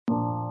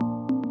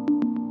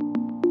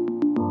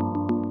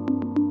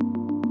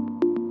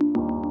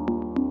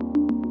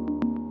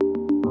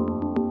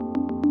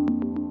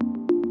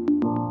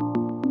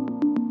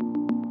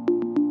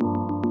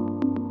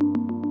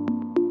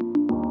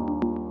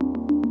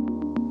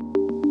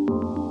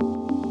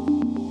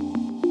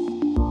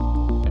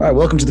All right,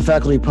 welcome to the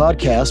Faculty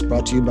Podcast,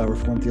 brought to you by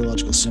Reformed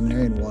Theological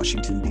Seminary in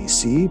Washington,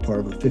 D.C.,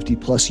 part of a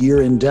 50-plus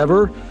year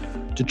endeavor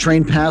to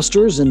train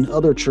pastors and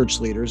other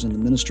church leaders in the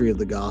ministry of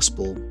the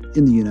gospel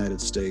in the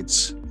United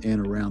States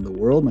and around the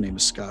world. My name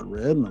is Scott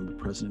Redd, and I'm the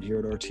president here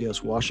at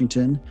RTS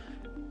Washington.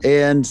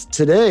 And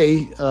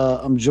today,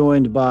 I'm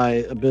joined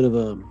by a bit of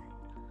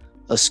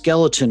a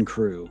skeleton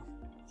crew.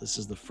 This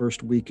is the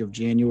first week of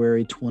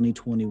January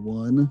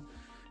 2021.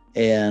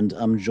 And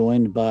I'm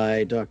joined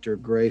by Dr.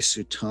 Grace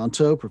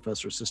Sutanto,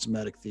 professor of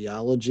systematic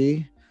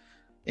theology.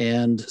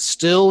 And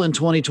still in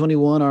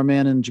 2021, our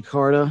man in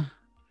Jakarta.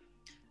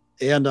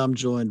 And I'm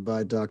joined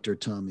by Dr.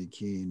 Tommy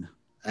Keene,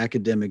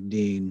 academic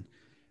dean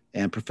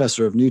and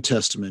professor of New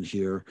Testament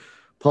here.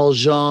 Paul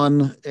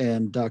Jean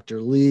and Dr.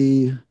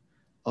 Lee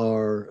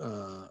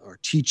are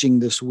teaching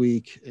this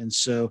week. And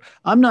so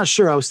I'm not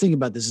sure. I was thinking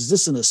about this. Is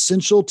this an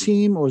essential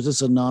team or is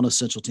this a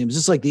non-essential team? Is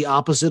this like the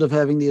opposite of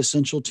having the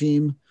essential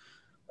team?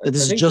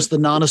 This is just the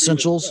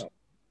non-essentials?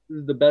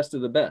 The best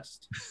of the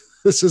best.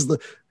 This is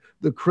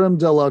the creme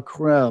de la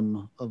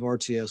creme of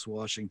RTS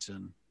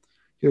Washington,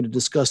 here to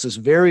discuss this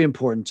very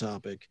important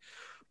topic,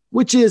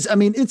 which is,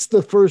 it's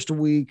the first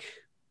week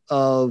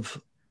of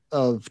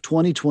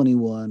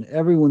 2021.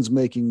 Everyone's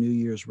making New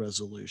Year's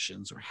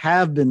resolutions or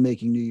have been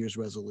making New Year's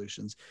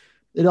resolutions.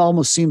 It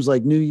almost seems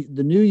like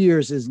the New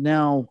Year's is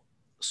now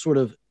sort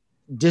of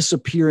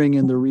disappearing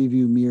in the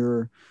review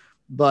mirror.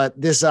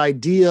 But this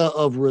idea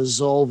of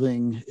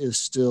resolving is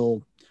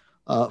still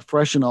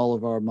fresh in all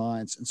of our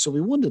minds. And so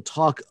we wanted to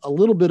talk a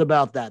little bit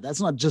about that.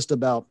 That's not just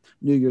about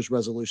New Year's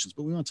resolutions,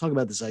 but we want to talk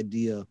about this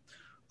idea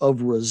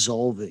of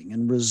resolving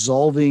and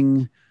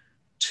resolving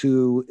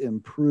to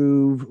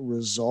improve,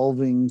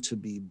 resolving to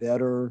be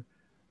better,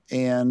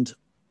 and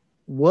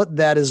what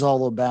that is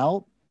all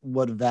about,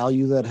 what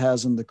value that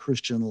has in the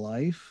Christian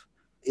life,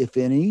 if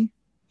any,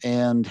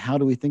 and how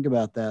do we think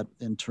about that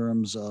in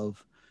terms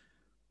of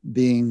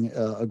being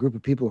a group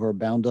of people who are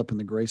bound up in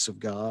the grace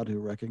of God, who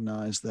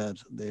recognize that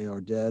they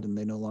are dead and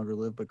they no longer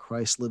live, but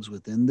Christ lives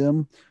within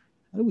them.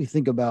 How do we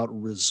think about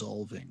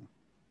resolving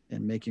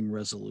and making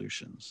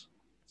resolutions?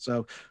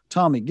 So,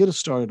 Tommy, get us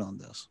started on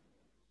this.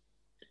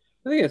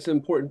 I think it's an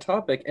important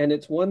topic, and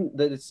it's one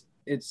that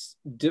it's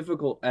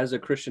difficult as a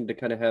Christian to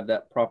kind of have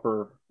that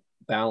proper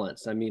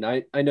balance. I mean,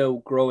 I know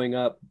growing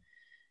up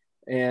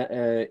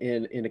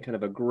in a kind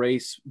of a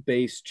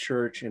grace-based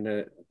church, in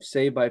a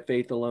saved by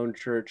faith alone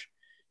church,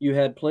 you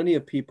had plenty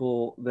of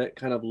people that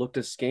kind of looked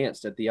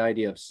askance at the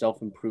idea of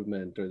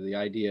self-improvement or the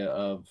idea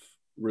of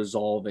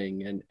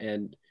resolving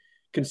and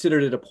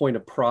considered it a point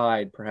of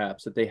pride,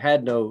 perhaps, that they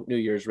had no New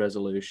Year's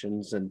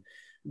resolutions, and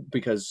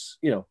because,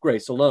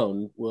 grace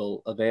alone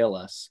will avail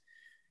us.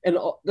 And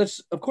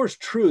that's, of course,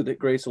 true that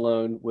grace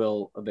alone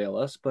will avail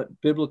us, but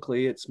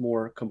biblically it's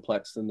more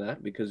complex than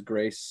that, because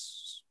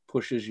grace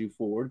pushes you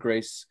forward.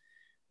 Grace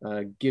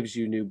gives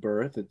you new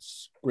birth. It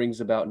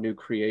brings about new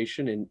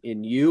creation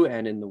in you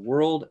and in the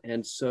world.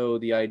 And so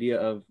the idea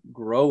of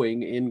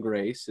growing in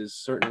grace is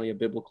certainly a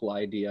biblical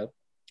idea.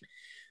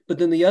 But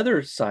then the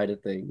other side of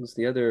things,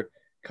 the other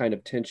kind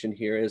of tension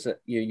here is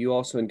that you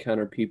also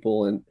encounter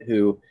people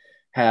who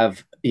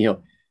have,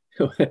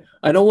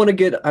 I don't want to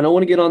get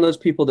on those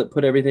people that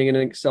put everything in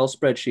an Excel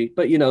spreadsheet,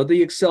 but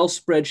the Excel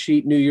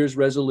spreadsheet New Year's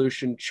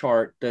resolution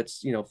chart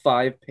that's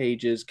 5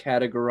 pages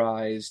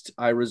categorized.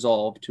 I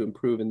resolve to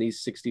improve in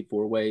these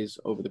 64 ways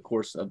over the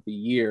course of the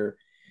year.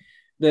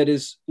 That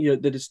is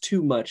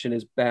too much and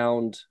is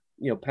bound,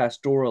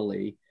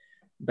 pastorally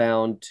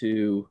bound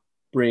to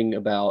bring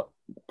about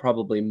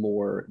probably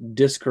more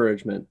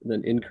discouragement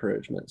than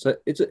encouragement. So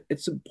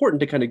it's important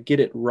to kind of get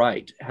it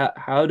right.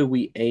 How do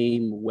we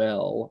aim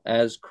well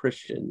as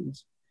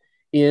Christians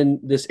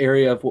in this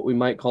area of what we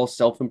might call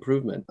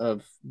self-improvement,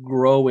 of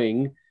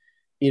growing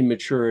in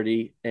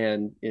maturity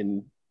and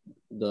in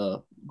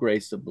the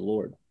grace of the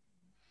Lord?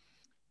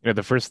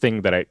 The first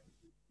thing that I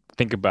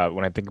think about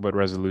when I think about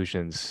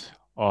resolutions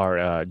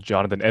are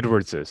Jonathan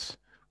Edwards's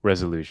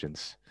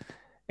resolutions.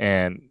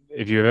 And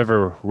if you've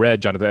ever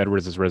read Jonathan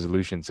Edwards'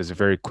 resolutions, it's a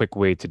very quick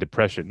way to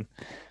depression,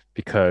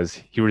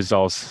 because he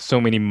resolves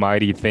so many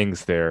mighty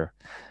things there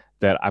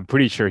that I'm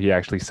pretty sure he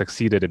actually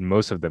succeeded in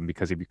most of them,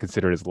 because if you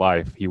consider his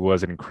life, he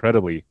was an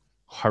incredibly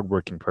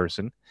hardworking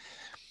person.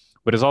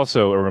 But it's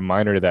also a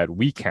reminder that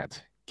we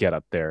can't get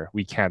up there.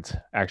 We can't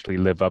actually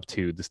live up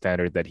to the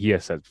standard that he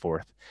has set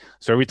forth.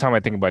 So every time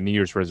I think about New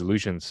Year's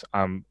resolutions,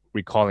 I'm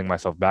recalling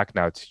myself back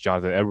now to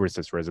Jonathan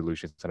Edwards'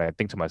 resolutions. And I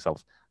think to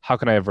myself, how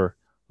can I ever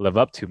live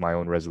up to my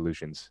own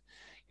resolutions?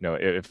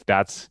 If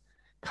that's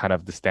kind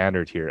of the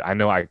standard here, I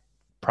know I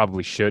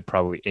should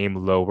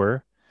aim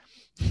lower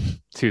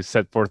to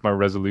set forth my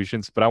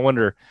resolutions, but I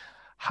wonder,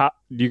 how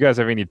do you guys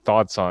have any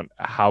thoughts on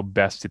how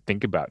best to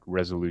think about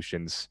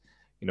resolutions?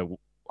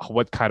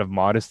 What kind of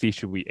modesty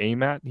should we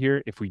aim at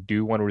here if we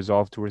do want to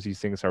resolve towards these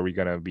things? Are we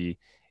going to be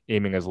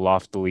aiming as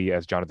loftily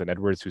as Jonathan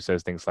Edwards, who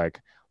says things like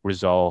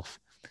resolve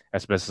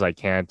as best as I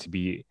can to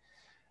be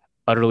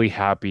utterly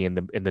happy in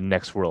the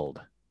next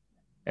world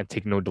and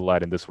take no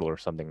delight in this world, or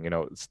something,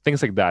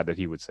 things like that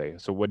he would say.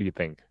 So what do you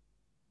think?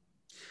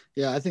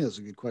 Yeah, I think that's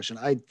a good question.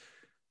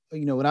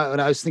 When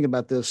I was thinking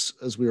about this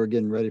as we were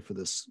getting ready for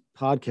this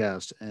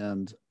podcast,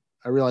 and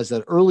I realized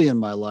that early in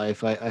my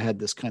life, I had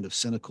this kind of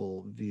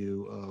cynical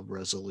view of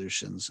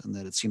resolutions, and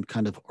that it seemed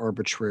kind of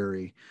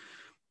arbitrary.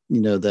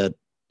 That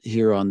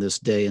here on this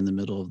day in the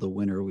middle of the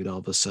winter, we'd all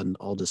of a sudden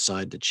all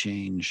decide to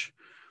change.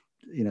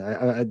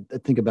 I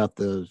think about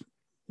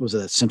was it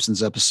that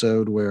Simpsons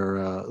episode where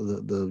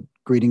the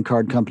greeting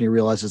card company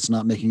realizes it's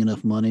not making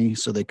enough money,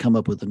 so they come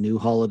up with a new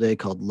holiday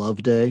called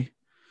Love Day,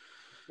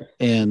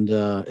 and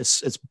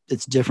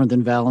it's different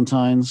than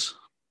Valentine's,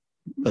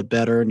 but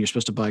better, and you're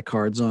supposed to buy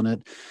cards on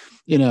it.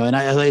 And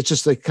it's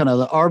just the kind of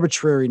the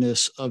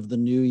arbitrariness of the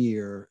new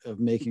year of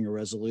making a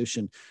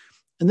resolution.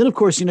 And then of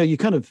course, you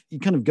kind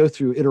of go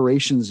through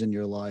iterations in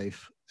your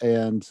life.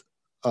 And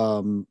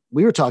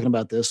we were talking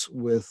about this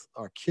with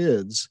our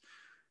kids,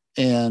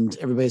 and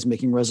everybody's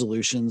making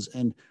resolutions.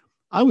 And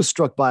I was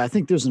struck by, I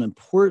think there's an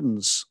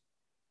importance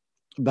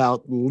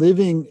about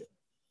living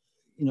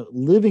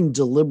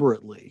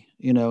deliberately,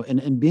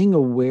 and being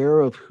aware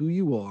of who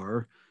you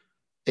are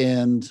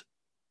and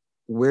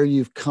where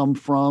you've come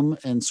from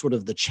and sort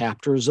of the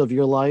chapters of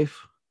your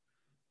life.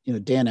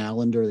 Dan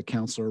Allender, the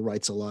counselor,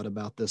 writes a lot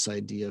about this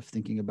idea of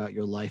thinking about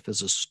your life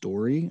as a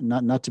story,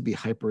 not to be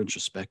hyper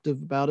introspective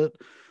about it,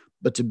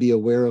 but to be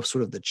aware of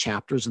sort of the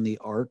chapters in the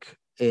arc.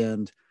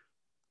 And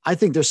I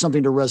think there's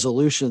something to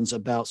resolutions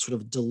about sort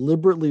of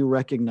deliberately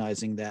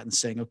recognizing that and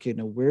saying, okay,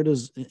 now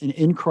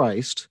in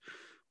Christ,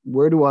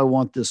 where do I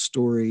want this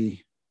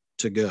story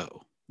to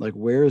go? Like,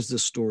 where is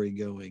this story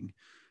going?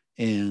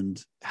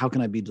 And how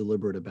can I be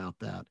deliberate about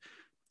that?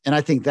 And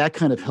I think that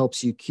kind of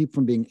helps you keep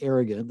from being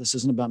arrogant. This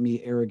isn't about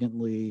me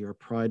arrogantly or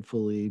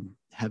pridefully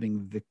having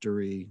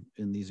victory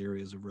in these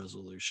areas of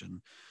resolution.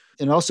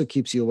 And it also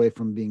keeps you away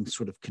from being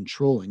sort of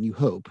controlling, you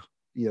hope,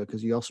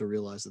 because you also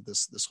realize that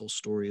this whole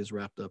story is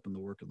wrapped up in the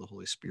work of the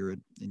Holy Spirit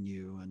in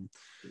you. And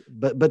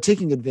but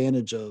taking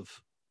advantage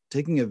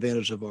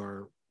of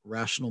our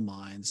rational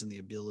minds and the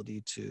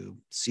ability to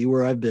see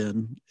where I've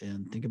been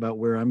and think about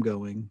where I'm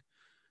going,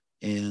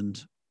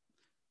 and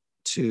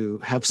to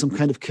have some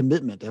kind of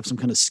commitment, to have some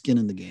kind of skin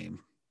in the game.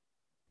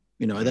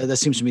 That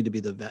seems to me to be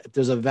if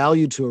there's a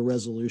value to a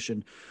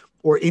resolution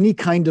or any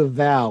kind of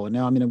vow. And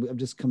now, I'm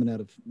just coming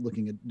out of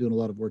doing a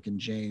lot of work in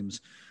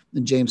James,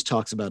 and James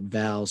talks about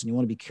vows, and you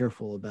want to be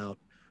careful about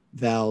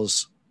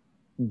vows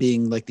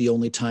being like the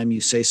only time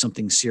you say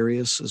something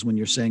serious is when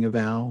you're saying a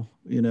vow,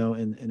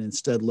 and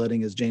instead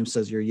letting, as James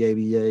says, your yea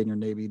be yea and your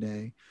nay be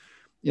nay.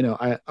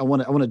 I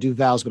want to do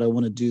vows, but I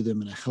want to do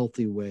them in a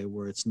healthy way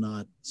where it's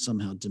not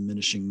somehow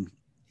diminishing,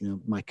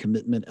 my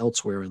commitment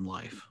elsewhere in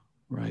life.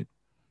 Right.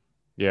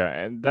 Yeah.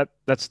 And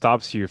that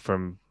stops you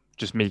from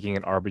just making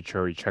an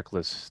arbitrary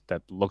checklist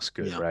that looks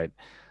good. Yeah. Right.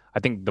 I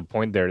think the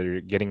point there that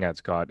you're getting at,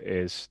 Scott,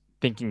 is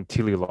thinking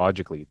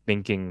teleologically,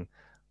 thinking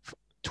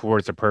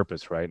towards a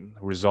purpose, right?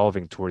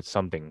 Resolving towards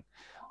something.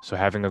 So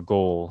having a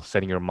goal,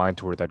 setting your mind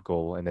toward that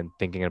goal, and then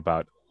thinking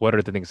about what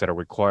are the things that are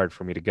required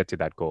for me to get to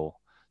that goal,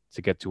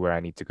 to get to where I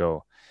need to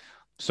go.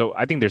 So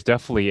I think there's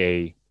definitely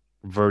a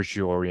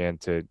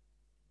virtue-oriented,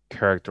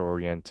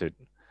 character-oriented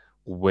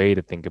way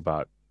to think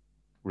about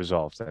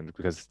resolves, and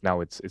because now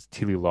it's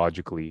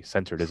teleologically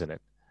centered, isn't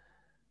it?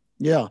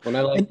 Yeah. And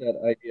I like that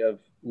idea of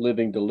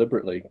living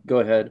deliberately. Go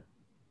ahead.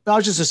 I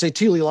was just to say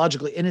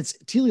teleologically, and it's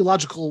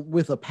teleological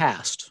with a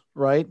past,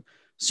 right?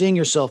 Seeing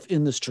yourself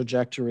in this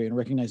trajectory and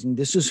recognizing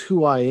this is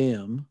who I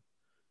am.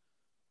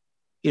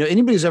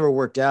 Anybody who's ever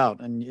worked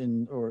out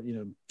or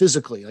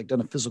physically, like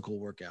done a physical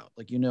workout,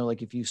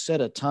 like if you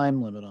set a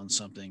time limit on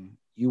something,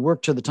 you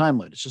work to the time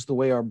limit. It's just the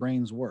way our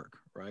brains work,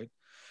 right?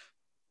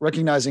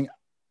 Recognizing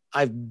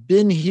I've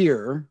been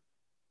here.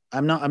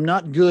 I'm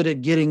not good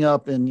at getting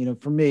up,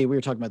 and for me, we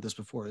were talking about this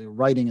before,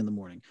 writing in the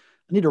morning.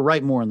 I need to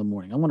write more in the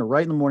morning. I want to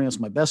write in the morning. That's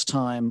my best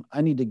time.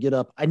 I need to get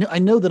up. I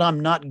know that I'm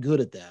not good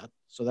at that.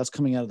 So that's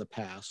coming out of the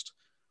past.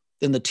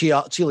 Then the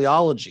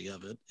teleology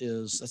of it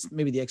that's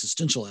maybe the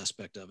existential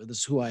aspect of it. This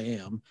is who I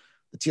am.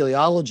 The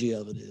teleology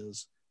of it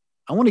is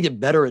I want to get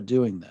better at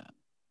doing that.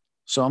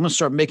 So I'm going to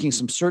start making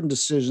some certain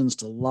decisions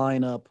to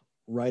line up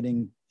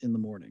writing in the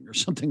morning or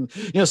something,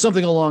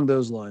 something along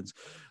those lines.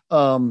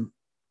 And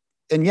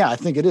yeah, I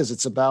think it is.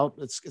 It's about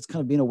it's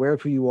kind of being aware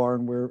of who you are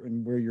and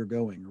where you're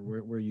going, or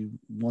where you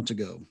want to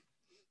go.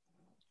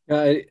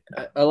 I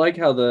like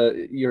how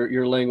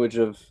your language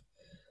of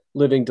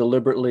living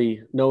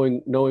deliberately,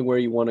 knowing where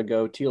you want to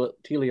go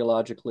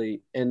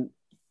teleologically, and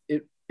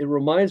it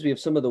reminds me of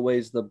some of the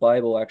ways the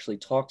Bible actually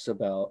talks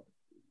about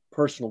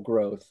personal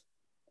growth.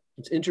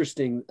 It's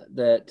interesting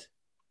that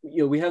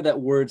we have that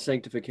word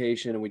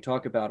sanctification, and we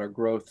talk about our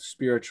growth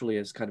spiritually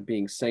as kind of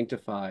being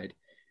sanctified.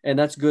 And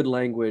that's good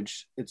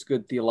language. It's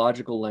good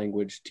theological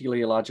language.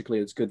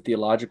 Teleologically, it's good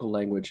theological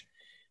language.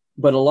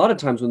 But a lot of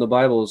times when the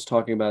Bible is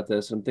talking about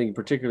this, I'm thinking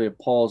particularly of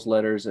Paul's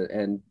letters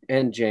and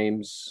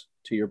James,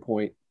 to your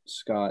point,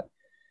 Scott,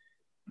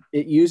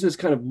 it uses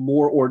kind of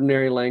more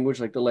ordinary language,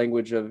 like the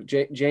language of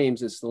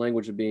James is the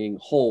language of being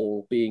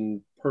whole,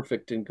 being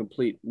perfect and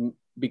complete,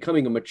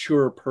 becoming a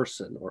mature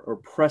person, or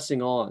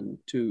pressing on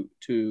to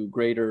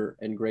greater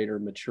and greater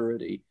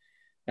maturity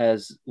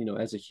as,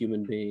 as a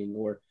human being.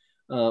 Or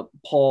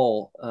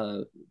Paul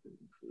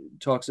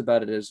talks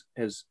about it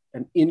as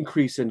an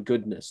increase in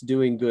goodness,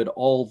 doing good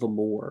all the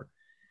more.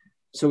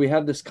 So we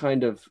have this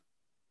kind of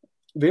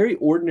very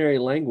ordinary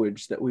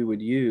language that we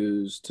would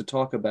use to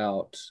talk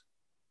about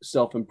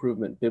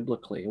self-improvement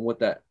biblically, and what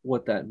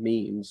that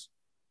means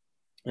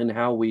and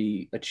how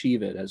we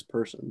achieve it as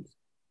persons.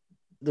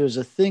 There's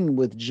a thing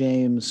with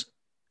James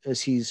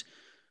as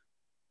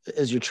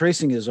you're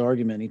tracing his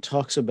argument, he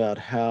talks about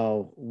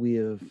how we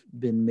have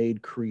been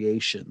made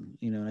creation,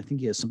 and I think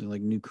he has something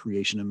like new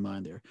creation in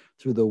mind there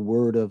through the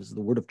word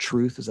of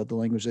truth. Is that the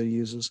language that he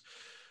uses?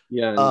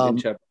 Yeah. In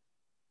chapter.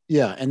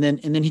 Yeah. And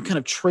then he kind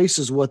of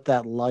traces what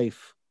that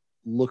life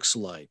looks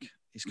like.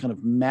 He's kind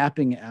of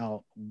mapping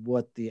out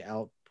what the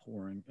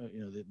outpouring,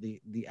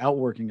 the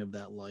outworking of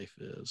that life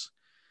is.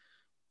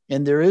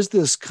 And there is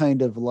this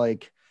kind of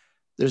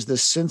there's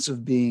this sense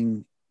of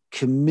being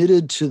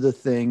committed to the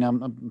thing.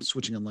 I'm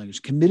switching on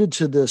language, committed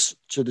to this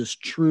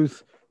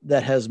truth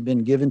that has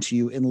been given to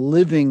you, and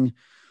living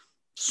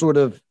sort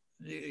of,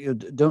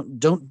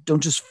 don't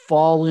just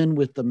fall in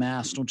with the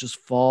mass. Don't just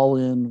fall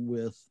in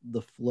with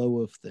the flow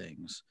of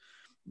things.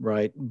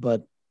 Right.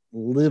 But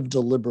live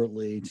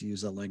deliberately, to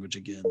use that language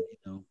again,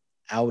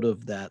 out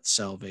of that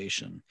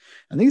salvation.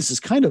 I think this is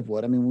kind of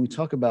when we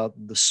talk about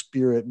the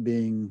Spirit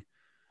being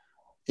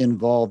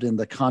involved in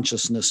the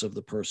consciousness of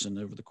the person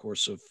over the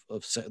course of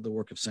the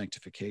work of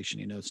sanctification.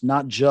 It's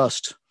not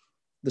just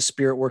the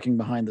Spirit working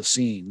behind the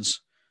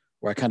scenes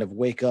where I kind of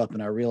wake up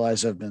and I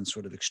realize I've been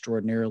sort of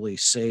extraordinarily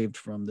saved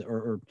from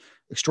or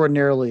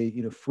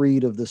extraordinarily,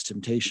 freed of this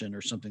temptation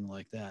or something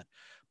like that.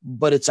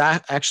 But it's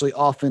actually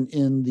often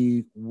in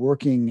the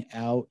working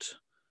out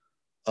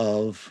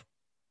of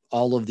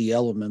all of the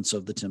elements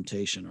of the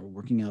temptation, or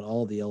working out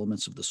all the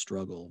elements of the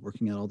struggle,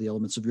 working out all the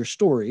elements of your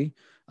story,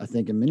 I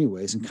think, in many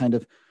ways, and kind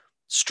of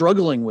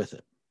struggling with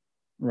it,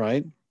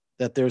 right?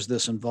 That there's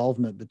this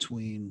involvement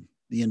between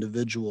the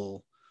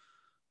individual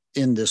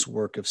in this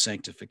work of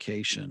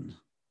sanctification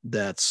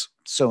that's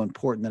so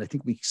important, that I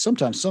think we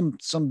sometimes,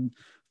 some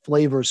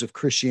flavors of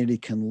Christianity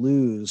can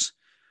lose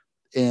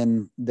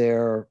in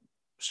their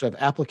sort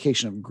of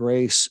application of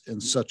grace in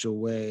such a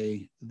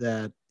way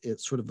that it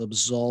sort of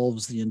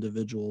absolves the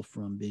individual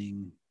from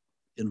being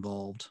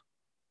involved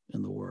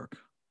in the work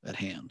at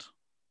hand.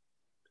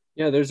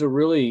 Yeah, there's a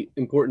really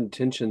important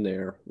tension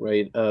there,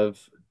 right?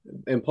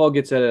 And Paul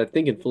gets at it, I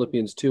think, in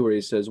Philippians 2, where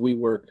he says, we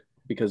work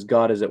because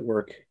God is at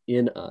work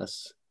in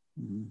us.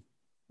 Mm-hmm.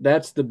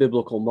 That's the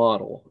biblical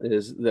model,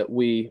 is that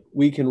we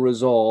can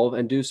resolve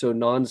and do so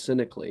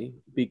non-cynically,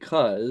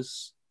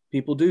 because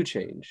people do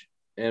change.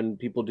 And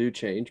people do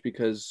change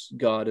because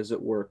God is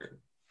at work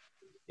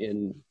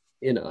in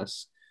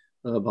us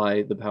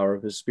by the power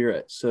of his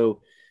Spirit.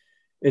 So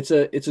it's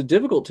a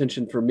difficult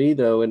tension for me,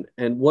 though, and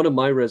one of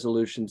my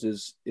resolutions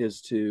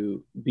is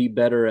to be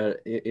better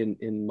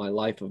in my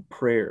life of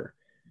prayer,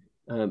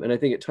 and I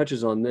think it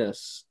touches on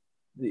this.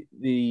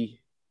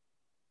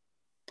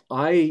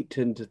 I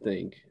tend to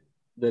think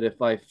that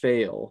if I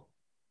fail,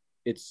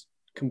 it's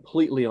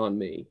completely on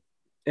me,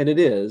 and it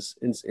is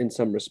in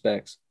some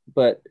respects,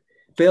 but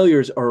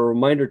failures are a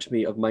reminder to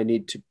me of my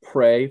need to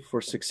pray for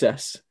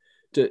success,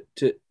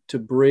 to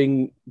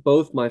bring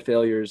both my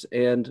failures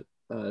and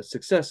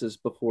successes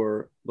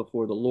before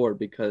the Lord,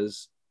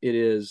 because it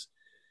is,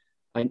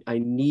 I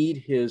need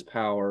his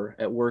power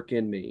at work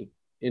in me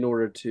in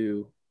order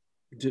to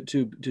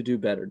do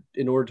better,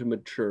 in order to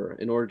mature,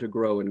 in order to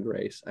grow in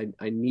grace.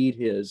 I need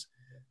his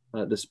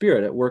the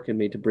Spirit at work in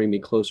me to bring me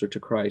closer to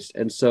Christ.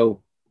 And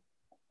so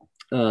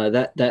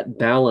that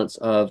balance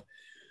of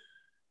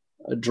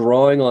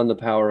drawing on the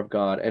power of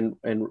God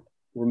and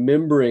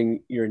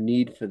remembering your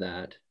need for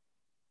that,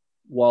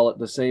 while at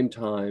the same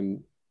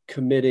time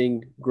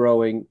committing,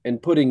 growing, and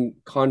putting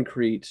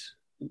concrete,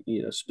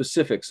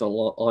 specifics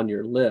on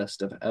your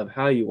list of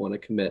how you want to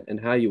commit and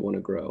how you want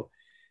to grow,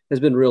 has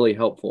been really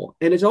helpful.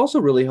 And it's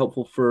also really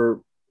helpful for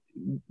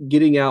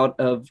getting out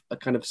of a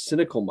kind of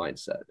cynical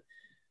mindset.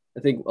 I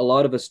think a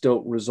lot of us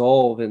don't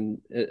resolve, and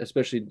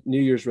especially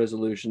New Year's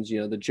resolutions,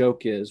 the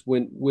joke is,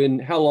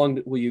 how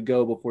long will you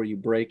go before you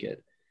break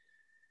it?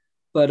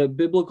 But a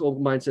biblical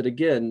mindset,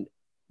 again,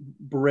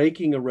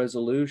 breaking a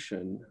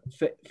resolution,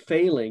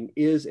 failing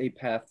is a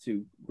path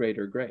to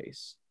greater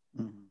grace.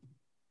 Mm-hmm.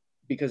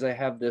 Because I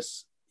have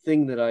this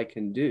thing that I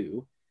can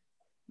do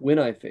when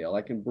I fail.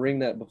 I can bring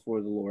that before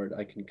the Lord.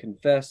 I can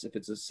confess if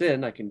it's a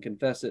sin. I can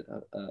confess it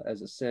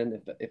as a sin.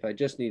 If I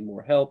just need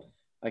more help,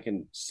 I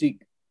can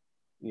seek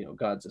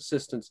God's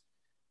assistance.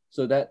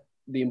 So that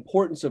the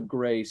importance of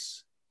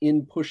grace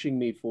in pushing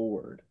me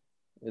forward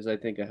is, I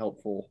think, a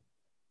helpful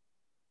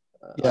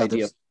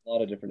idea from a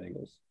lot of different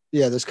angles.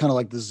 Yeah, there's kind of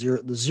like the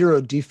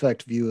zero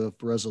defect view of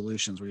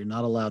resolutions, where you're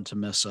not allowed to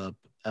mess up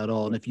at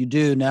all. And if you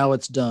do, now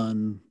it's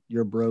done.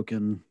 You're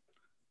broken.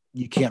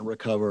 You can't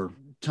recover.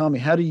 Tommy,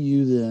 how do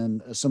you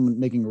then, as someone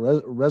making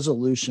a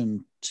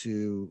resolution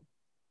to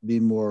be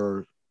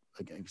more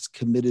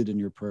committed in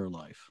your prayer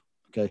life,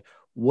 Okay.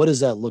 What does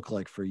that look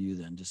like for you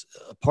then? Just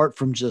apart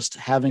from just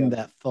having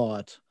that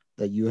thought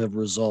that you have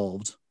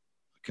resolved.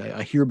 Okay.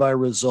 I hereby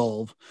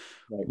resolve.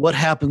 Right. What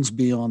happens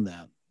beyond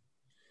that?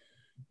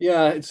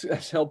 Yeah,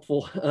 it's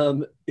helpful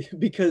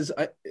because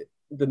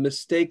the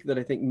mistake that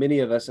I think many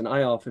of us, and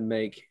I often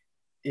make,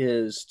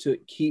 is to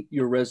keep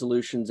your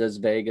resolutions as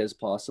vague as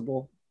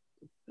possible.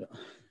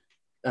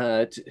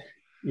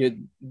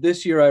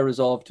 This year I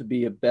resolved to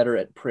be better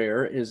at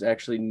prayer is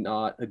actually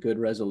not a good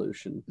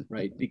resolution,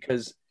 right?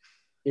 Because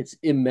it's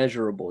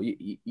immeasurable.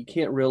 You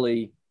can't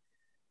really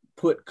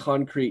put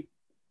concrete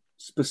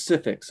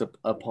specifics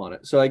upon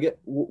it. So I get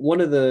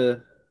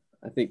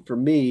I think for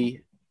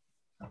me,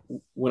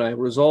 when I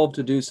resolve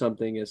to do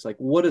something, it's like,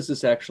 what does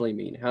this actually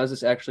mean? How is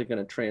this actually going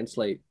to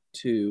translate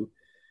to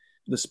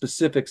the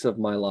specifics of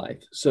my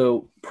life?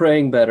 So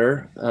praying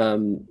better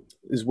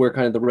is where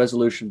kind of the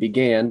resolution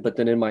began. But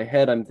then in my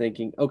head, I'm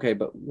thinking, okay,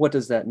 but what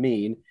does that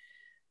mean?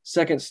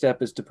 Second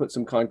step is to put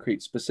some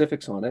concrete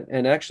specifics on it.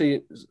 And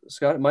actually,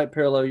 Scott, it might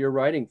parallel your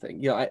writing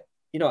thing. I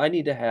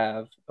need to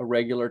have a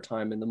regular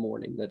time in the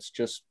morning that's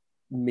just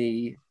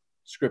me,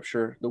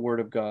 scripture, the word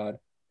of God,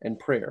 and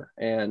prayer.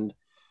 And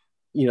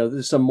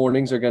some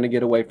mornings are going to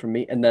get away from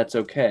me, and that's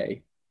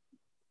okay.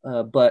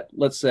 But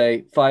let's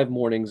say 5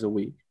 mornings a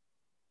week,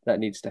 that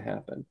needs to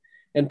happen.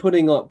 And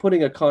putting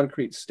a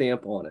concrete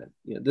stamp on it.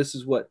 This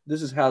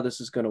is how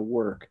this is going to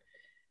work.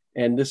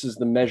 And this is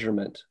the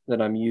measurement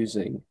that I'm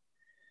using.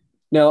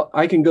 Now,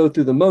 I can go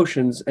through the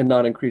motions and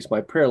not increase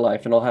my prayer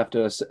life, and I'll have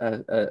to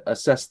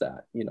assess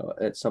that,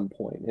 at some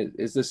point.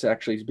 Is this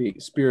actually being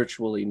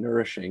spiritually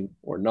nourishing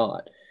or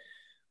not?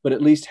 But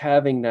at least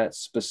having that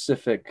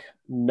specific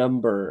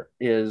number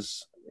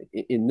is,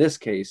 in this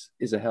case,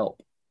 is a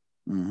help.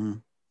 Mm-hmm.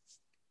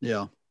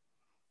 Yeah,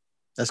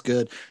 that's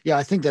good. Yeah,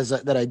 I think that's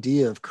that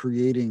idea of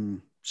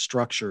creating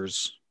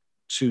structures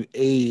to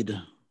aid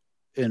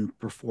in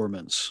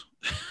performance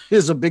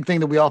is a big thing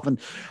that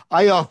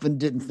I often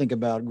didn't think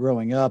about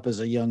growing up as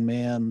a young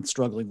man,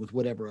 struggling with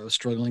whatever I was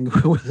struggling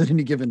with at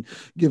any given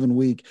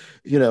week,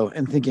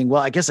 and thinking,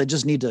 well, I guess I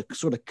just need to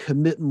sort of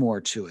commit more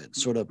to it,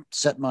 sort of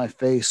set my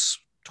face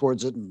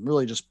towards it and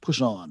really just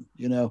push on,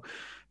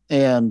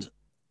 and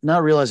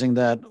not realizing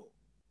that,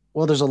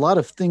 well, there's a lot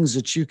of things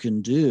that you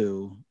can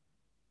do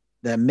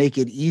that make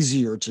it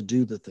easier to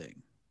do the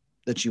thing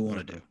that you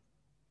want to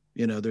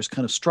do. There's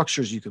kind of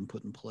structures you can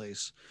put in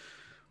place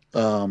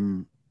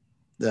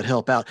that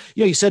help out.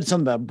 You said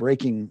something about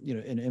breaking,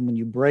 and when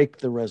you break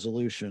the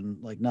resolution,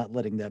 like not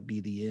letting that be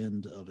the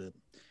end of it.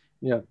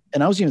 Yeah.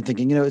 And I was even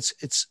thinking,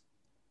 it's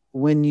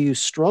when you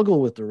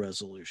struggle with the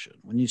resolution,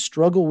 when you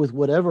struggle with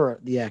whatever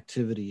the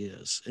activity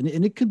is, and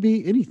it could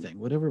be anything,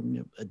 whatever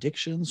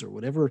addictions or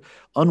whatever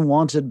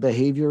unwanted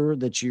behavior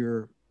that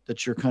you're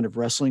kind of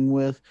wrestling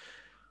with.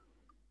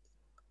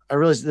 I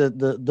realized that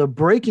the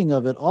breaking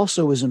of it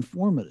also is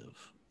informative.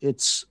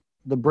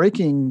 The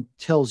breaking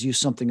tells you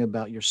something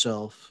about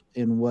yourself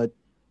and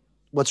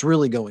what's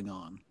really going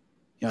on.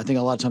 I think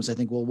a lot of times I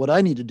think, well, what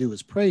I need to do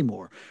is pray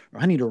more, or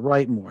I need to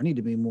write more. I need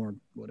to be more,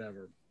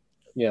 whatever.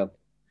 Yeah.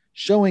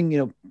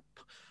 Showing,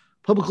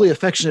 publicly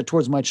affectionate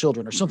towards my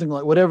children or something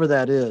like whatever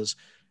that is,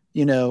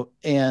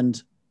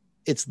 and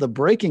it's the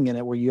breaking in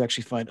it where you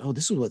actually find, oh,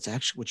 this is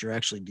what you're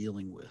actually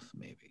dealing with,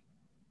 maybe.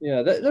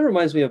 Yeah. That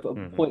reminds me of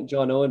a point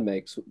John Owen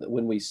makes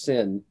when we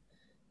sin.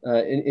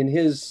 In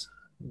his,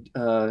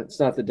 it's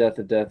not the death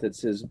of death,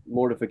 it's his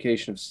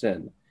mortification of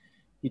sin.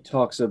 He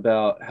talks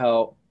about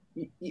how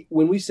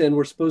when we sin,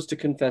 we're supposed to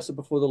confess it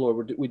before the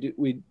Lord.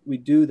 We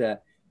do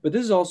that, but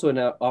this is also an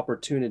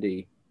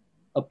opportunity,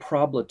 a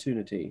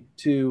problatunity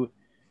to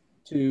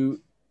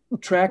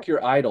track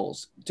your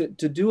idols, to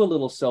do a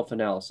little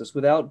self-analysis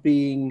without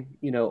being,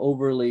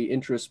 overly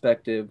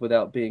introspective,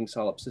 without being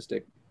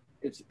solipsistic.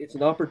 It's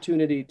an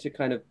opportunity to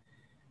kind of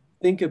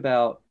think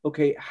about,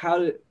 okay,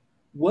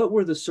 what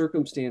were the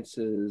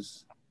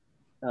circumstances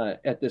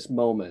at this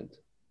moment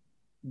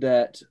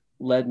that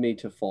led me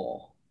to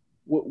fall?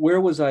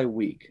 Where was I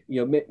weak?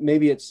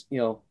 Maybe it's,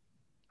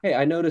 hey,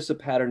 I notice a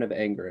pattern of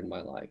anger in my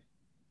life.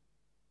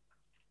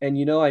 And,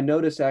 I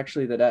notice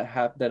actually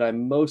that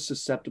I'm most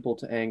susceptible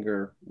to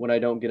anger when I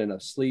don't get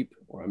enough sleep,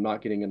 or I'm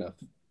not getting enough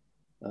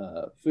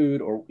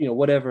food, or,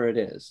 whatever it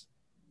is.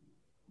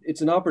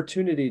 It's an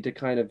opportunity to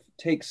kind of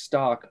take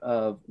stock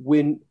of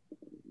when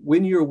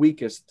you're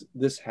weakest,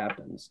 this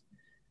happens.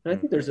 And I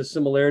think there's a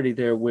similarity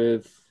there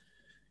with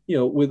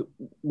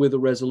a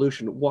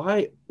resolution.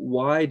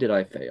 Why did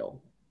I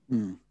fail?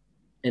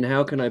 And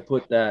how can I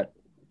put that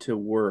to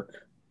work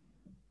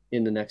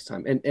in the next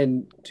time?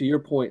 And to your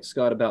point,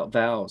 Scott, about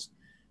vows,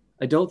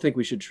 I don't think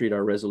we should treat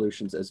our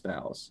resolutions as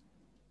vows,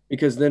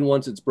 because then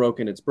once it's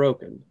broken, it's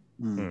broken.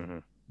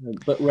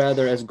 But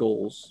rather as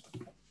goals.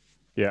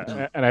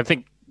 Yeah. And I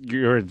think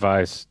your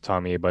advice,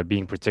 Tommy, about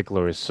being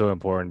particular is so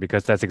important,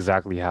 because that's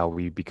exactly how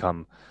we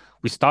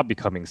stop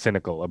becoming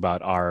cynical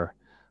about our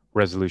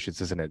resolutions,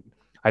 isn't it?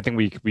 I think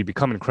we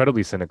become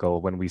incredibly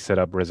cynical when we set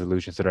up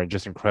resolutions that are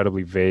just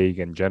incredibly vague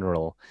and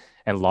general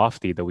and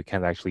lofty, that we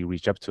can't actually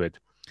reach up to it.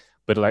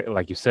 But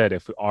like you said,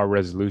 if our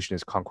resolution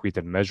is concrete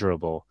and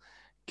measurable,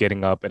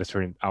 getting up at a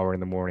certain hour in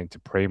the morning to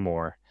pray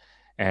more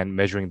and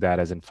measuring that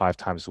as in 5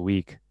 times a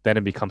week, then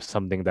it becomes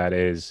something that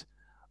is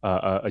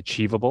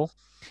achievable.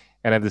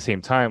 And at the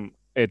same time,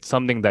 it's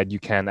something that you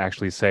can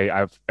actually say,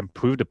 I've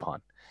improved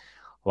upon.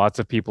 Lots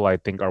of people, I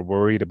think, are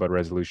worried about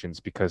resolutions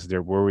because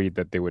they're worried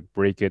that they would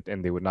break it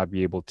and they would not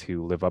be able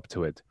to live up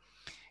to it.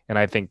 And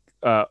I think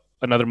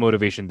another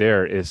motivation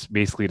there is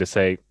basically to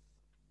say,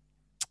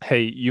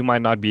 hey, you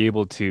might not be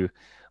able to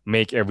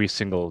make every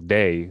single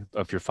day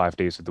of your 5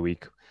 days of the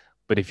week,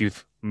 but if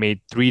you've made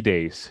 3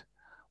 days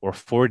or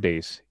 4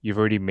 days, you've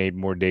already made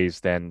more days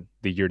than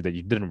the year that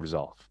you didn't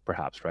resolve,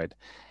 perhaps, right?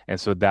 And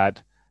so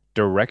that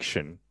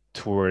direction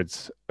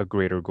towards a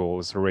greater goal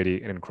is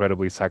already an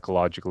incredibly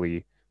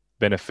psychologically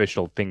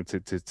beneficial thing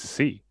to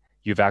see.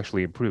 You've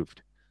actually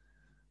improved.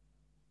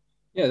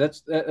 Yeah,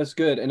 that's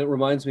good. And it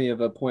reminds me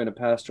of a point a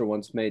pastor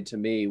once made to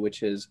me,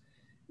 which is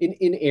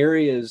in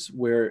areas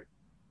where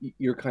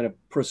you're kind of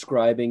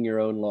prescribing your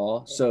own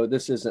law. So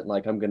this isn't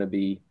like I'm going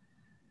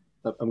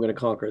to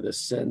conquer this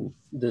sin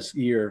this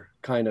year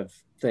kind of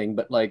thing,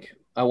 but like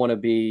I want to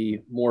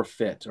be more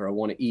fit or I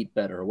want to eat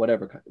better or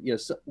whatever.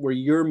 Yes, where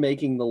you're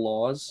making the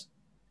laws,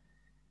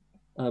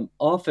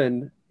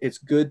 often it's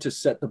good to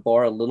set the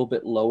bar a little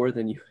bit lower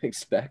than you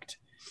expect.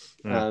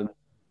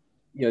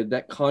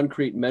 That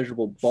concrete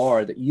measurable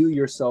bar that you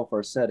yourself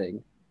are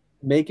setting,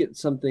 make it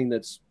something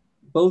that's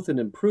both an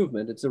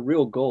improvement, it's a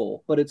real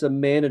goal, but it's a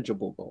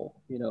manageable goal.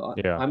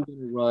 I'm going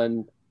to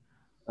run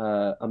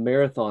a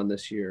marathon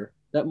this year.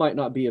 That might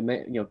not be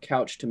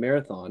couch to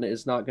marathon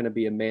is not going to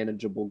be a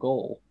manageable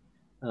goal,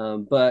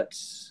 but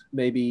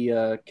maybe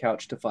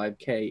couch to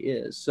 5K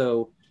is.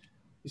 So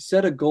you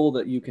set a goal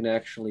that you can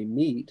actually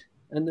meet,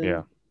 and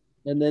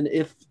then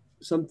if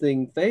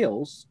something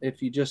fails,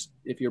 if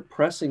you're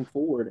pressing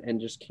forward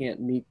and just can't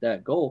meet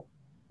that goal,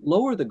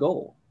 lower the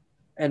goal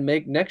and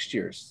make next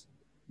year's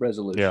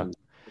resolution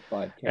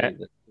 5K.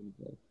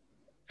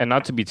 And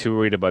not to be too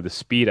worried about the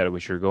speed at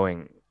which you're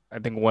going. I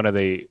think one of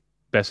the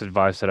best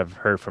advice that I've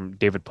heard from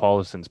David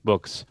Paulison's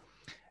books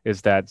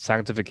is that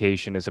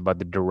sanctification is about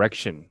the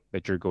direction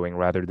that you're going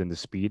rather than the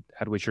speed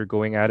at which you're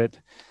going at it.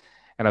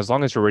 And as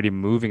long as you're already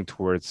moving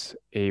towards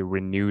a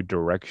renewed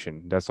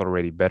direction, that's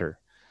already better.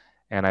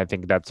 And I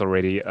think that's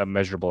already a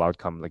measurable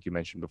outcome, like you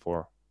mentioned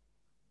before.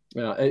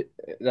 Yeah,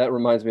 that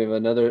reminds me of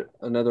another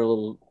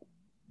little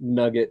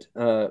nugget,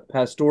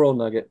 pastoral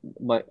nugget.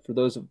 For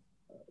those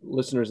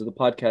listeners of the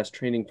podcast,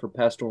 Training for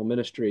Pastoral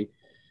Ministry,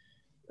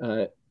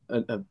 the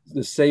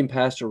same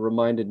pastor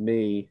reminded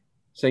me,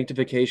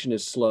 sanctification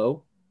is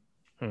slow.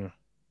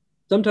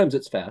 Sometimes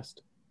it's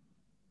fast,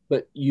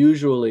 but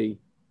usually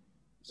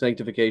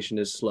sanctification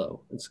is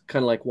slow. It's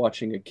kind of like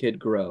watching a kid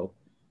grow.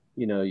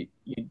 You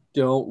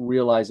don't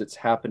realize it's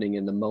happening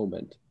in the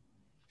moment,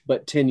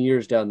 but 10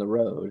 years down the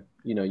road,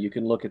 you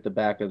can look at the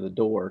back of the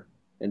door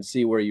and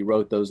see where you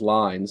wrote those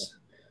lines,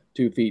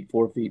 2 feet,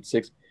 4 feet,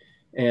 6,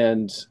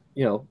 and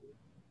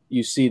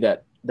you see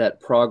that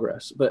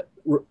progress. But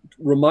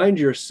remind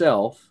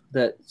yourself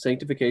that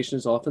sanctification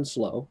is often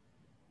slow,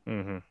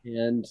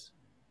 and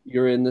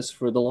you're in this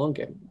for the long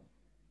game.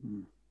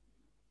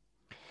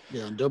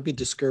 Yeah, and don't be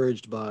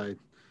discouraged by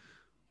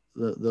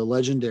the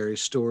legendary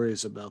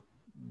stories about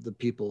the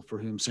people for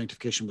whom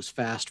sanctification was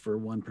fast for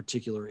one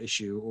particular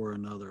issue or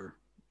another,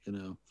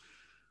 And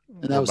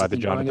that was by the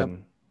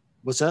Jonathan.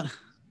 What's that?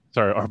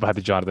 Sorry, or by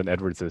the Jonathan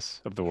Edwardses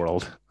of the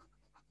world.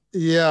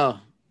 Yeah.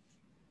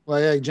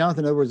 Well, yeah,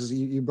 Jonathan Edwards,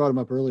 you brought him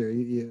up earlier.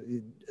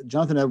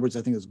 Jonathan Edwards,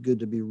 I think, is good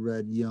to be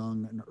read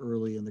young and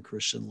early in the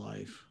Christian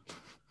life,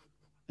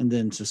 and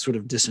then to sort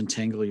of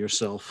disentangle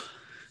yourself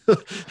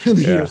in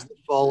the years that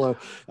follow.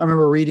 I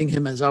remember reading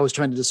him as I was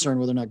trying to discern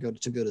whether or not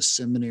to go to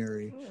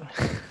seminary,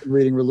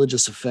 reading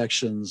Religious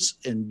Affections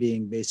and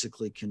being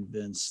basically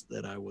convinced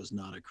that I was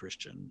not a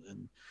Christian.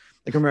 And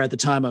I can remember at the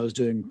time I was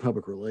doing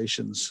public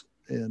relations,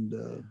 and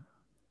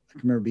I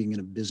can remember being in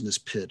a business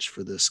pitch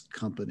for this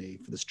company,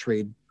 for this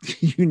trade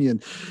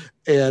union,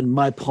 and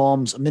my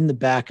palms, I'm in the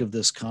back of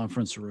this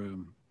conference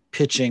room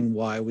pitching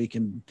why we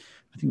can,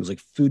 I think it was like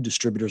Food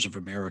Distributors of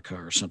America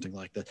or something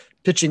like that,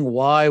 pitching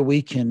why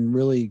we can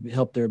really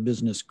help their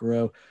business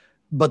grow.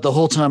 But the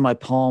whole time my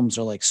palms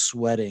are like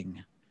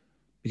sweating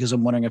because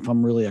I'm wondering if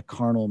I'm really a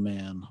carnal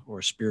man or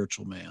a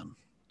spiritual man,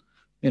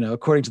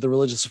 according to the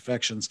Religious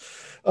Affections.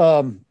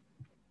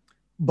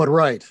 But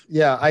right.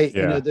 Yeah.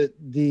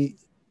 The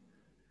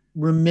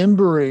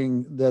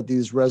remembering that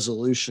these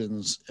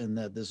resolutions and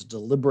that this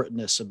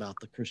deliberateness about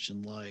the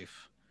Christian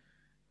life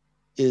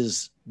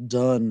is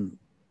done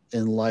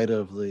in light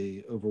of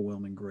the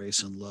overwhelming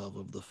grace and love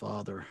of the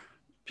Father,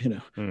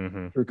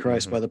 through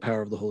Christ by the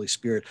power of the Holy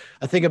Spirit.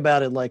 I think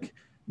about it like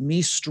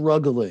me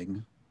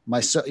struggling,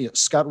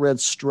 Scott Redd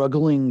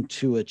struggling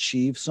to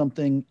achieve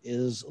something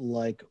is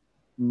like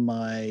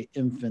my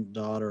infant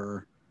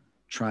daughter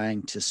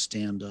trying to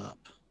stand up,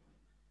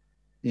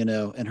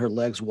 and her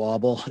legs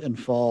wobble and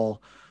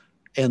fall.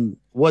 And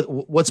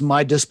what's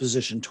my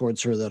disposition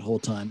towards her that whole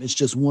time? It's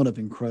just one of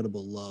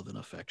incredible love and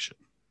affection,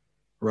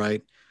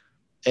 right?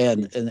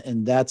 And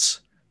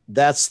that's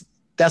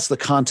the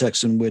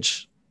context in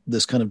which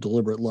this kind of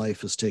deliberate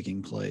life is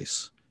taking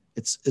place.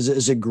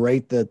 Is it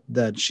great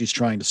that she's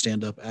trying to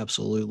stand up?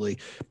 Absolutely.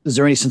 Is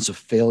there any sense of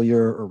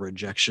failure or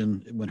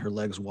rejection when her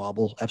legs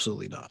wobble?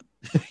 Absolutely not.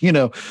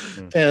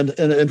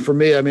 And for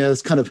me, I mean,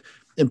 it's kind of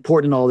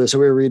important in all this. So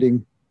we were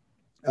reading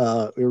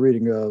 1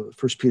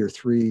 Peter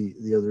 3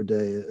 the other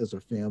day as a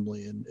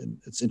family,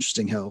 and it's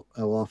interesting how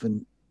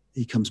often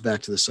he comes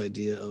back to this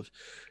idea of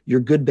your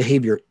good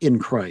behavior in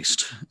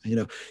Christ. He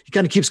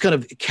kind of keeps kind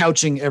of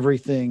couching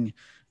everything,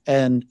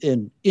 and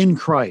in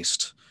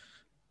Christ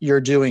you're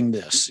doing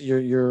this.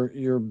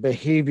 Your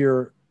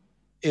behavior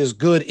is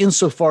good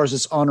insofar as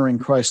it's honoring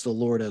Christ the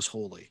Lord as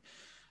holy.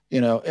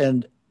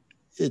 And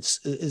it's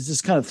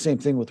this kind of the same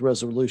thing with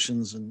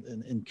resolutions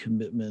and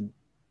commitment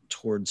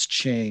towards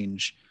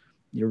change.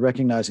 You're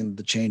recognizing that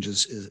the change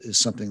is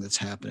something that's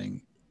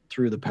happening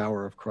through the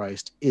power of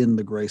Christ, in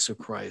the grace of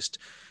Christ,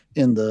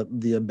 in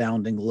the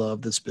abounding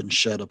love that's been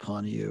shed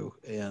upon you.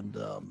 And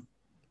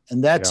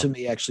that to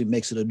me actually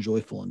makes it a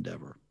joyful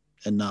endeavor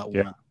and not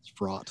one that's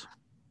fraught.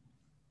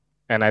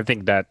 And I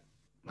think that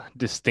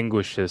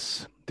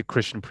distinguishes the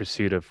Christian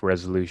pursuit of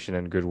resolution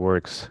and good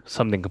works,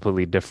 something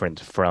completely different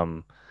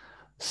from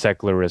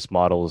secularist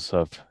models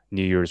of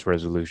New Year's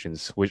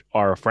resolutions, which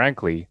are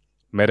frankly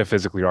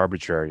metaphysically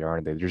arbitrary,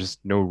 aren't they? There's just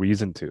no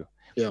reason to.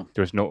 Yeah.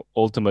 There's no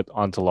ultimate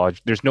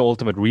there's no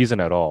ultimate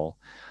reason at all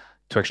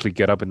to actually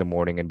get up in the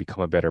morning and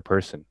become a better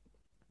person.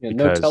 Yeah,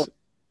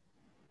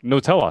 no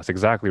telos,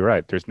 exactly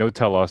right. There's no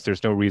telos,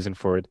 there's no reason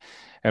for it,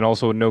 and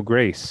also no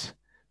grace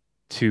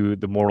to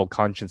the moral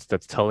conscience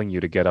that's telling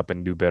you to get up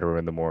and do better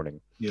in the morning.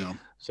 Yeah.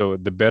 So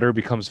the better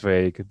becomes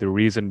vague, the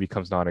reason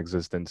becomes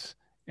non-existent,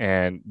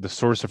 and the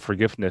source of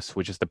forgiveness,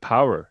 which is the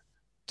power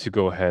to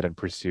go ahead and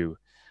pursue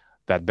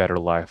that better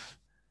life,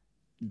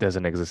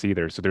 doesn't exist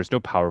either. So there's no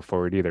power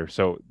for it either.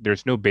 So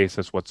there's no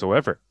basis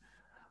whatsoever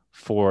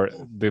for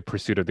the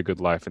pursuit of the good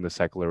life in the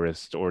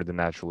secularist or the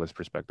naturalist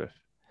perspective.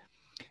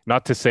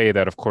 Not to say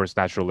that, of course,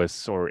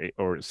 naturalists or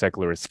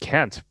secularists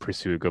can't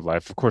pursue a good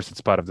life. Of course, in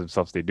spite of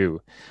themselves, they do.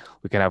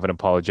 We can have an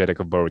apologetic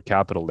of borrowed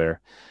capital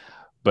there.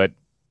 But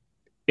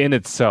in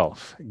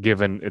itself,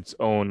 given its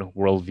own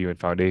worldview and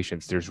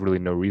foundations, there's really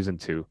no reason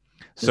to.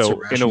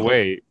 So in a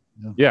way,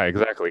 yeah,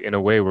 exactly. In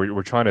a way,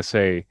 we're trying to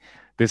say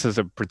this is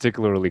a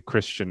particularly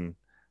Christian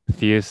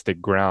theistic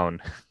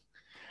ground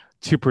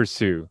to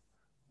pursue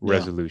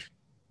resolution,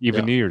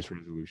 even New Year's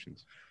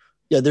resolutions.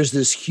 Yeah, there's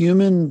this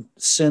human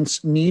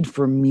sense, need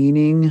for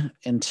meaning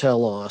and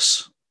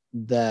telos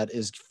that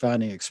is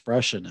finding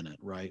expression in it,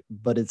 right?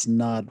 But it's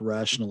not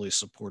rationally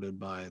supported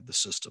by the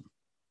system.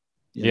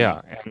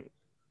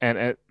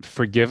 And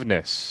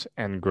forgiveness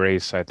and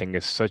grace, I think,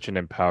 is such an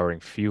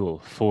empowering fuel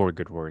for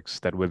good works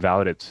that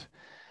without it,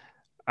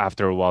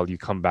 after a while, you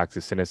come back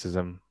to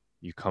cynicism,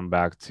 you come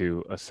back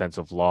to a sense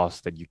of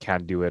loss that you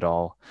can't do it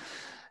all.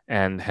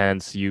 And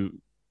hence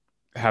you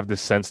have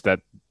this sense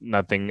that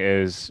nothing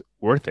is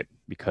worth it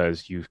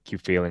because you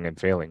keep failing and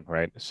failing,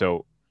 right?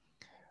 So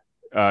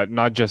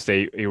not just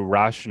an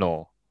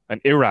irrational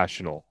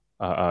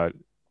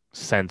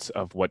sense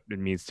of what it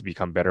means to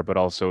become better, but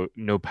also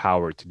no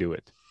power to do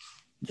it.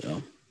 Yeah,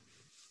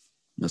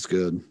 that's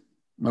good.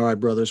 All right,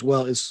 brothers.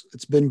 Well,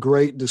 it's been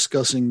great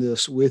discussing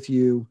this with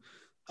you.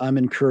 I'm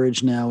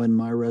encouraged now in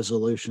my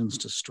resolutions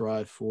to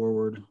strive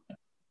forward.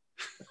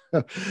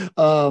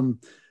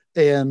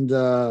 And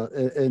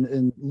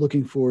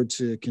looking forward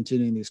to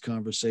continuing these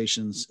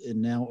conversations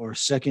in now our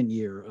second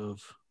year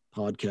of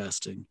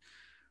podcasting,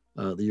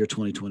 the year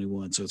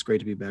 2021. So it's great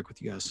to be back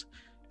with you guys.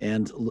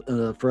 And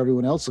for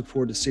everyone else, look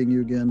forward to seeing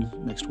you again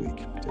next week.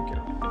 Take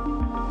care.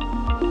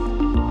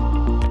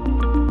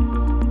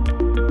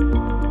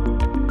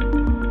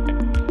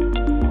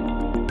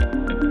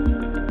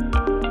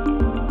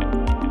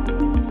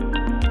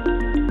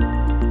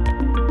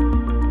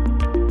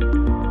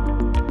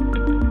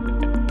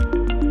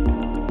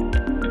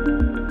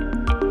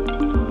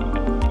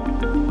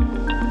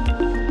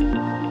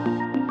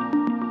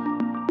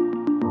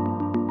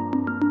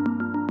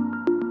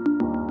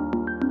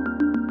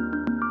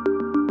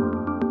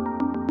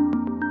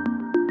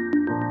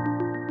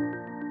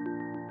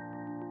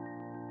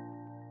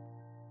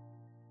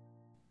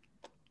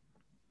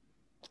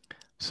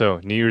 So,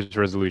 New Year's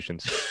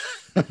resolutions.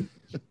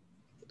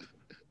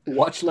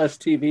 Watch less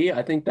TV.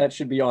 I think that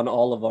should be on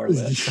all of our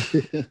lists.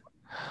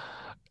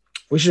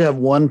 We should have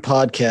one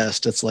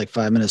podcast that's like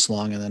 5 minutes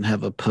long and then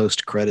have a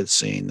post-credit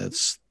scene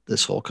that's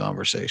this whole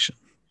conversation.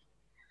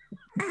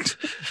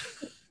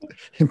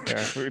 We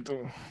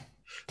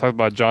talk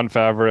about Jon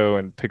Favreau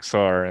and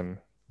Pixar and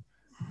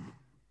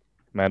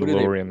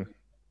Mandalorian.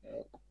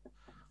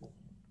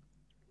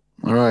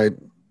 All right.